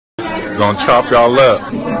Gonna chop y'all up.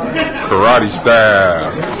 Karate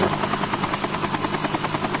style.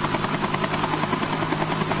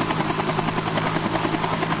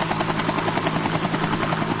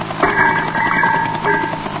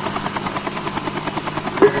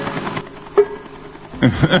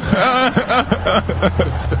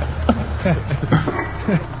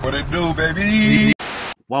 What it do, baby?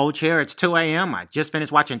 Whoa, chair, it's 2 a.m. I just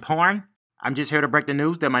finished watching porn. I'm just here to break the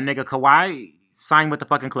news that my nigga Kawhi signed with the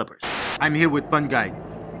fucking Clippers. I'm here with Fun Guy.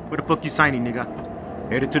 Where the fuck you signing,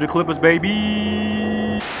 nigga? Headed to the Clippers,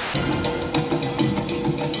 baby!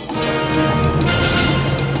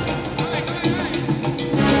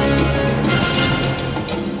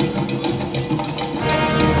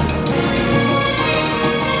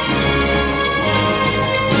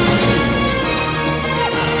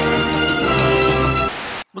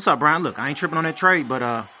 What's up, Brian? Look, I ain't tripping on that trade,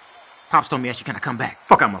 but Pops told me I should kind of come back.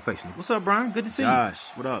 Fuck out my face, nigga. What's up, Brian? Good to see you. Gosh,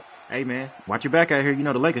 what up? Hey, man, watch your back out here. You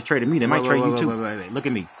know the Lakers traded me. They might trade you, too. Wait. Look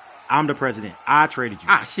at me. I'm the president. I traded you.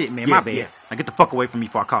 Ah, shit, man. Yeah, my bad. yeah. Now get the fuck away from me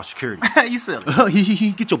before I call security. You silly.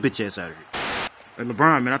 Get your bitch ass out of here. Hey,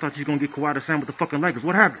 LeBron, man, I thought you was going to get Kawhi to sign with the fucking Lakers.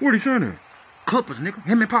 What happened? Where'd he sign at? Clippers, nigga.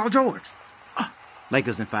 Him and Paul George.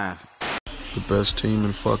 Lakers in 5. The best team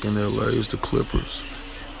in fucking LA is the Clippers.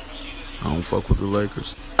 I don't fuck with the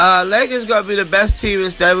Lakers. Lakers gonna be the best team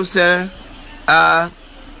in Staples Center.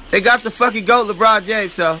 They got the fucking GOAT LeBron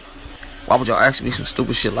James, so why would y'all ask me some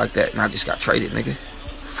stupid shit like that and I just got traded, nigga?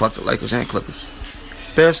 Fuck the Lakers and Clippers.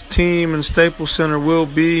 Best team in Staples Center will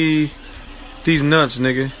be these nuts,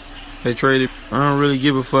 nigga. They traded. I don't really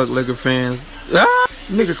give a fuck, Laker fans.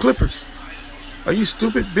 Nigga, Clippers. Are you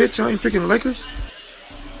stupid, bitch? I ain't picking Lakers.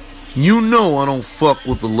 You know I don't fuck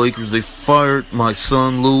with the Lakers. They fired my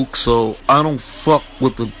son Luke, so I don't fuck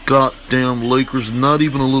with the goddamn Lakers, not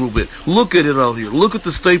even a little bit. Look at it out here. Look at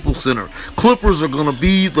the Staples Center. Clippers are gonna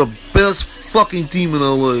be the best fucking team in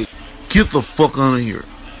LA. Get the fuck out of here.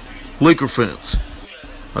 Laker fans.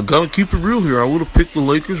 I gotta keep it real here. I would have picked the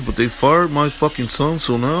Lakers, but they fired my fucking son,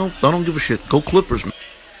 so now I don't give a shit. Go Clippers, man.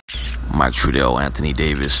 Mike Trudell, Anthony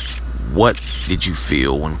Davis. What did you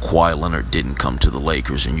feel when Kawhi Leonard didn't come to the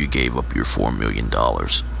Lakers and you gave up your $4 million? I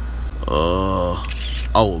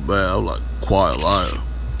was mad. I was like, Kawhi liar.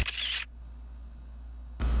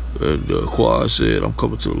 And Kawhi said, I'm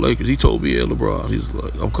coming to the Lakers. He told me, yeah, LeBron. He's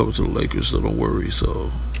like, I'm coming to the Lakers, so don't worry.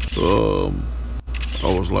 So,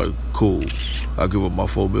 I was like, cool. I'll give up my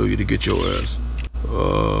 $4 million to get your ass.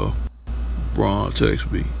 Bron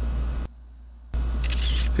texted me.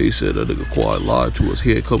 He said that nigga Kawhi lied to us.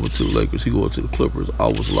 He ain't coming to the Lakers. He going to the Clippers. I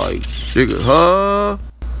was like, nigga, huh?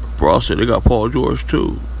 Bro, I said they got Paul George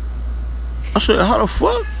too. I said, how the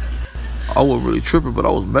fuck? I wasn't really tripping, but I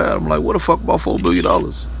was mad. I'm like, what the fuck about $4 million?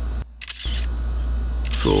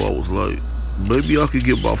 So I was like, maybe I could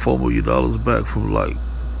get my $4 million back from like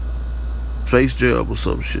Space Jam or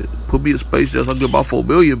some shit. Put me in Space Jam, I'll get my $4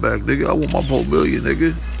 million back, nigga. I want my $4 million,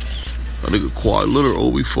 nigga. That nigga Kawhi Leonard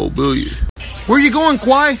owe me $4 million. Where you going,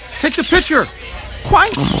 Kawhi? Take the picture.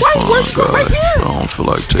 Kawhi, where's go right here? I don't feel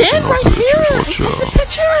like taking no pictures. Watch Take the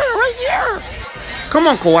picture right here. Come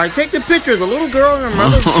on, Kawhi, take the picture. The little girl and her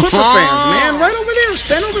mother's Clipper fans, man. Right over there.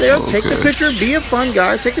 Stand over there. Okay. Take the picture. Be a fun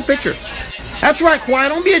guy. Take the picture. That's right, Kawhi.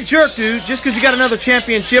 Don't be a jerk, dude. Just because you got another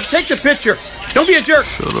championship, take the picture. Don't be a jerk.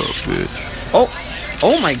 Shut up, bitch.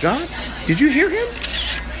 Oh my God. Did you hear him?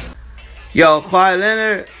 Yo, Kawhi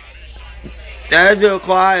Leonard. That dude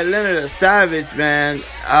Kawhi Leonard a savage, man.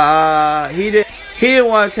 He didn't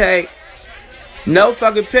want to take no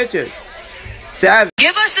fucking pictures. Savage.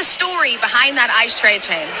 Give us the story behind that ice trade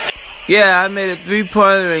chain. Yeah, I made a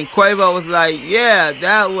 3-pointer and Quavo was like, yeah,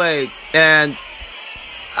 that way. And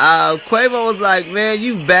Quavo was like, man,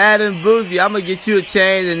 you bad and bougie. I'm going to get you a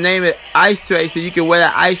chain and name it Ice Trade so you can wear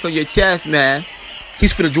that ice on your chest, man.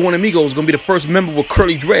 He's finna join Amigos. Gonna be the first member with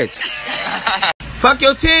curly dreads. Fuck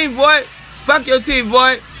your team, boy. Fuck your team,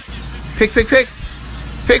 boy. Pick.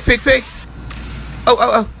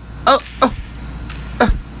 Oh.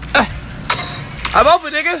 I'm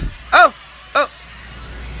open, nigga.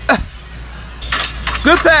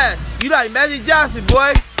 Good pass. You like Magic Johnson,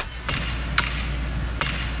 boy.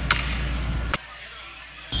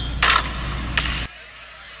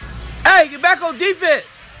 Hey, get back on defense.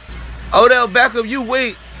 Odell Beckham, you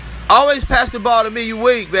weak. Always pass the ball to me. You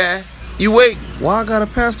weak, man. You weak. Why I gotta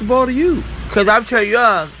pass the ball to you? Cause I'm Trey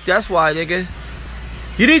Young. That's why, nigga.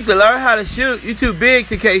 You need to learn how to shoot. You too big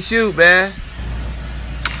to can't shoot, man.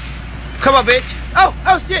 Come on, bitch.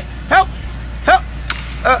 Oh shit. Help.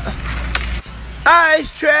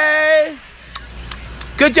 Ice Tray.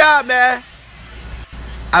 Good job, man.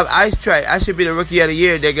 I'm Ice Tray. I should be the rookie of the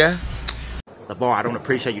year, nigga. LeVar, I don't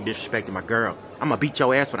appreciate you disrespecting my girl. I'm gonna beat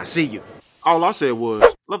your ass when I see you. All I said was,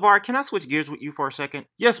 LeVar, can I switch gears with you for a second?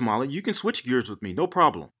 yes, Molly, you can switch gears with me, no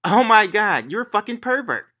problem. Oh my god, you're a fucking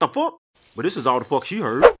pervert. The fuck? But this is all the fuck she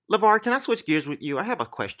heard. LeVar, can I switch gears with you? I have a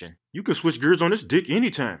question. You can switch gears on this dick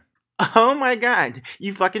anytime. Oh my god,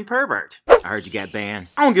 you fucking pervert. I heard you got banned.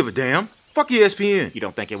 I don't give a damn. Fuck ESPN. You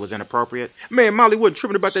don't think it was inappropriate? Man, Molly wasn't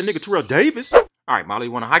tripping about that nigga Terrell Davis. Alright, Molly,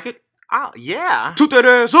 you wanna hike it? Oh, yeah. Toot that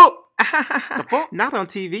ass up. The fuck? Not on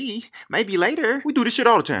TV. Maybe later. We do this shit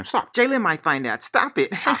all the time. Stop. Jalen might find out. Stop it.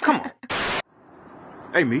 Oh, come on.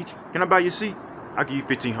 Hey, Meech, can I buy your seat? I'll give you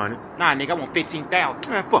 $1,500. Nah, nigga, I want 15,000.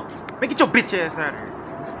 Man, fuck you. Man, get your bitch ass out of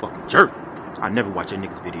here. Fucking jerk. I never watch that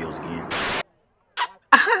nigga's videos again.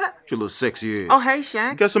 Your little sexy ass. Oh, hey,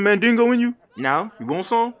 Shaq. You got some Mandingo in you? No. You want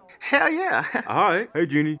some? Hell yeah. Alright. Hey,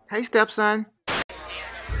 Jeannie. Hey, stepson.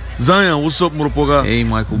 Zion, what's up, motherfucker? Hey,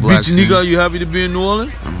 Michael Blackson. Bitch, nigga, you happy to be in New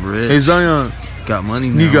Orleans? I'm rich. Hey, Zion, Got money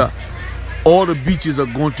now. nigga, all the beaches are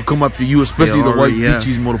going to come after you, especially Yeah, the white already, yeah.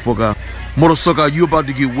 beaches, motherfucker. Motherfucker, you about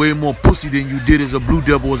to get way more pussy than you did as a Blue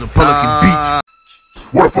Devil as a Pelican Beach.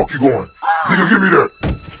 Where the fuck you going? Nigga, give me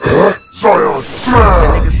that. Zion,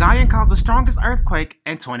 smash! Nigga, Zion caused the strongest earthquake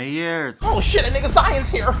in 20 years. Oh shit, a nigga Zion's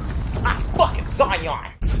here. Ah, fucking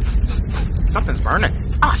Zion. Something's burning.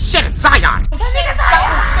 Oh shit, it's Zion. Nigga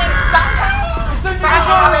Zion. It's Zion.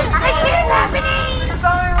 I see it's happening.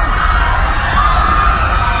 Zion.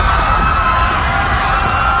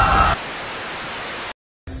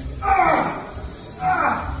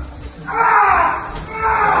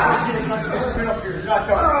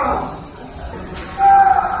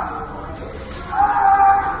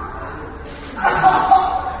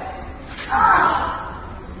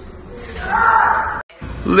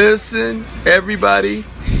 Listen, everybody,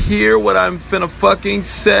 hear what I'm finna fucking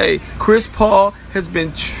say. Chris Paul has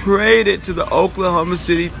been traded to the Oklahoma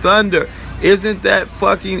City Thunder. Isn't that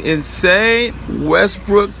fucking insane?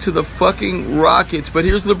 Westbrook to the fucking Rockets. But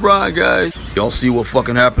here's LeBron, guys. Y'all see what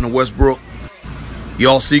fucking happened to Westbrook?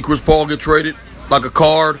 Y'all see Chris Paul get traded like a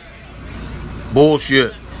card?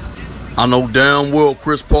 Bullshit. I know damn well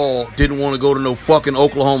Chris Paul didn't want to go to no fucking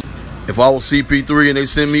Oklahoma. If I was CP3 and they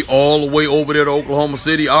send me all the way over there to Oklahoma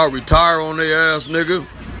City, I'll retire on their ass, nigga.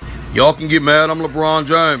 Y'all can get mad, I'm LeBron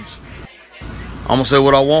James. I'm gonna say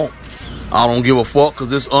what I want. I don't give a fuck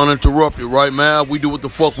because it's uninterrupted, right, man? We do what the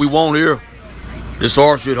fuck we want here. This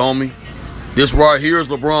our shit, homie. This right here is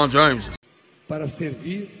LeBron James. Para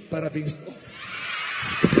servir, parabéns.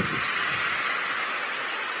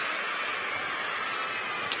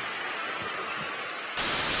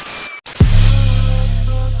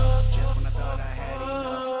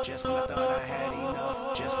 Just when I thought I had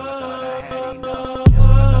enough.